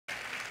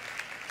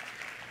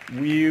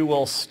We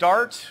will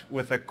start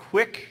with a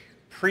quick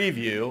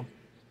preview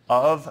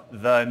of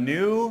the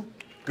new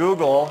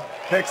Google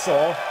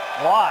Pixel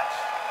Watch.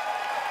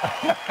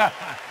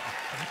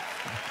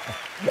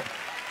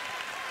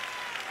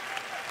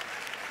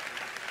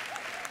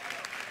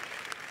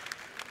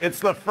 It's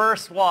the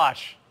first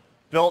watch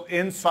built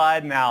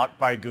inside and out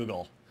by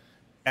Google,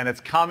 and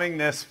it's coming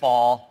this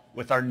fall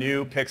with our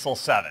new Pixel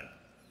 7.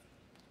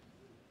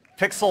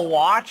 Pixel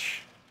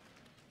Watch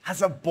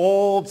has a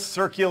bold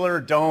circular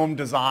dome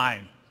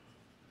design,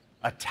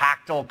 a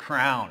tactile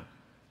crown,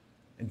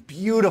 and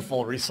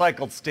beautiful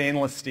recycled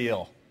stainless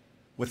steel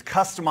with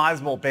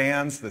customizable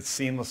bands that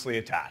seamlessly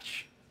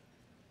attach.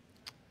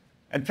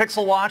 And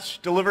Pixel Watch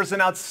delivers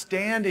an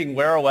outstanding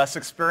Wear OS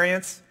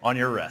experience on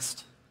your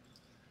wrist.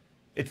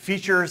 It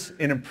features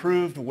an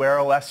improved Wear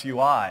OS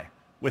UI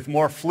with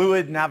more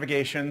fluid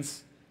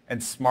navigations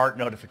and smart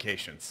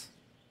notifications.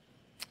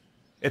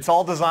 It's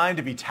all designed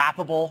to be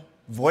tappable,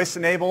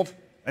 voice-enabled,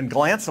 and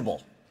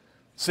glanceable,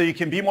 so you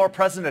can be more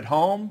present at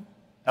home,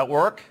 at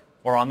work,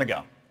 or on the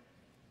go.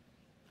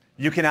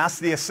 You can ask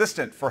the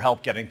assistant for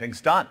help getting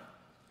things done,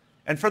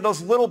 and for those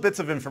little bits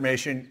of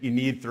information you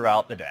need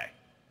throughout the day.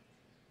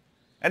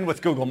 And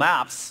with Google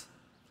Maps,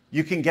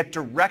 you can get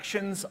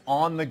directions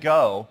on the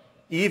go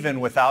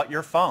even without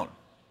your phone.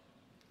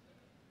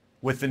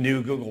 With the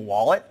new Google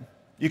Wallet,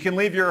 you can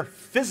leave your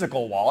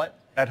physical wallet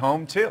at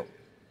home too.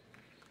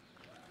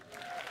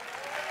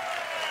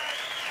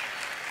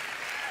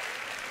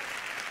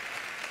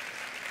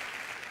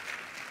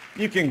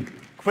 You can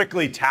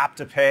quickly tap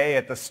to pay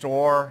at the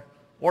store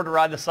or to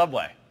ride the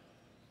subway.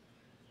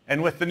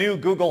 And with the new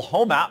Google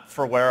Home app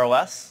for Wear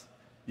OS,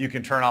 you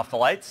can turn off the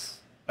lights,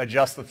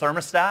 adjust the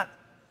thermostat,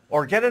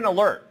 or get an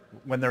alert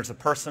when there's a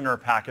person or a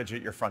package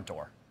at your front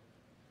door.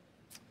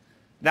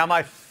 Now,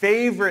 my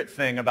favorite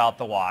thing about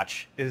the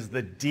watch is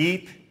the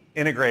deep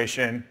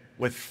integration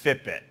with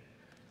Fitbit,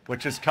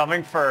 which is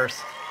coming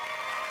first.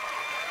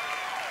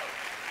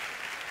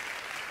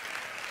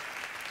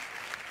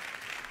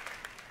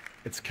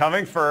 It's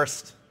coming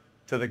first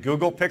to the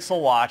Google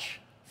Pixel Watch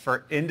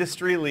for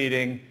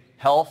industry-leading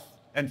health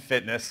and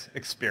fitness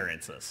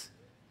experiences.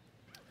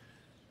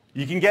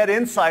 You can get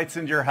insights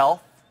into your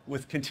health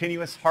with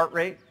continuous heart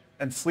rate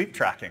and sleep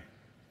tracking.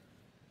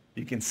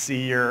 You can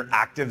see your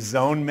active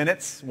zone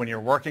minutes when you're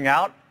working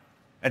out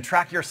and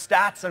track your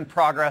stats and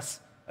progress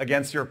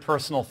against your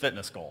personal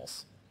fitness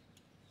goals.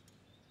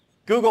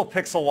 Google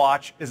Pixel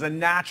Watch is a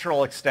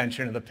natural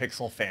extension of the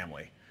Pixel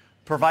family,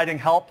 providing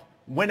help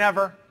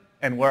whenever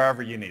and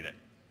wherever you need it.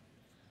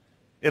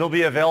 It'll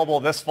be available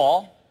this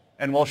fall,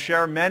 and we'll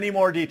share many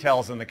more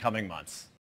details in the coming months.